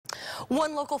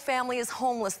One local family is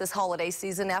homeless this holiday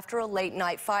season after a late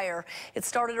night fire. It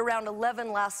started around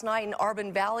 11 last night in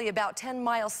Arbon Valley, about 10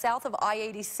 miles south of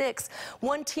I-86.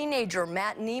 One teenager,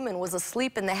 Matt Neiman, was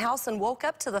asleep in the house and woke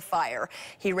up to the fire.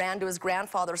 He ran to his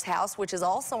grandfather's house, which is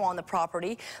also on the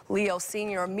property. Leo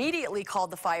Sr. immediately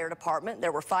called the fire department.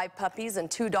 There were 5 puppies and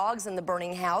 2 dogs in the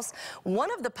burning house.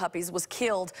 One of the puppies was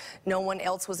killed. No one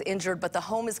else was injured, but the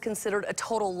home is considered a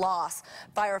total loss.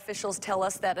 Fire officials tell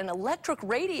us that an electric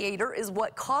radiator is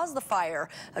what caused the fire.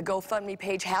 A GoFundMe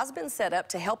page has been set up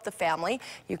to help the family.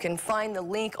 You can find the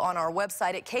link on our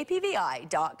website at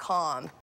kpvi.com.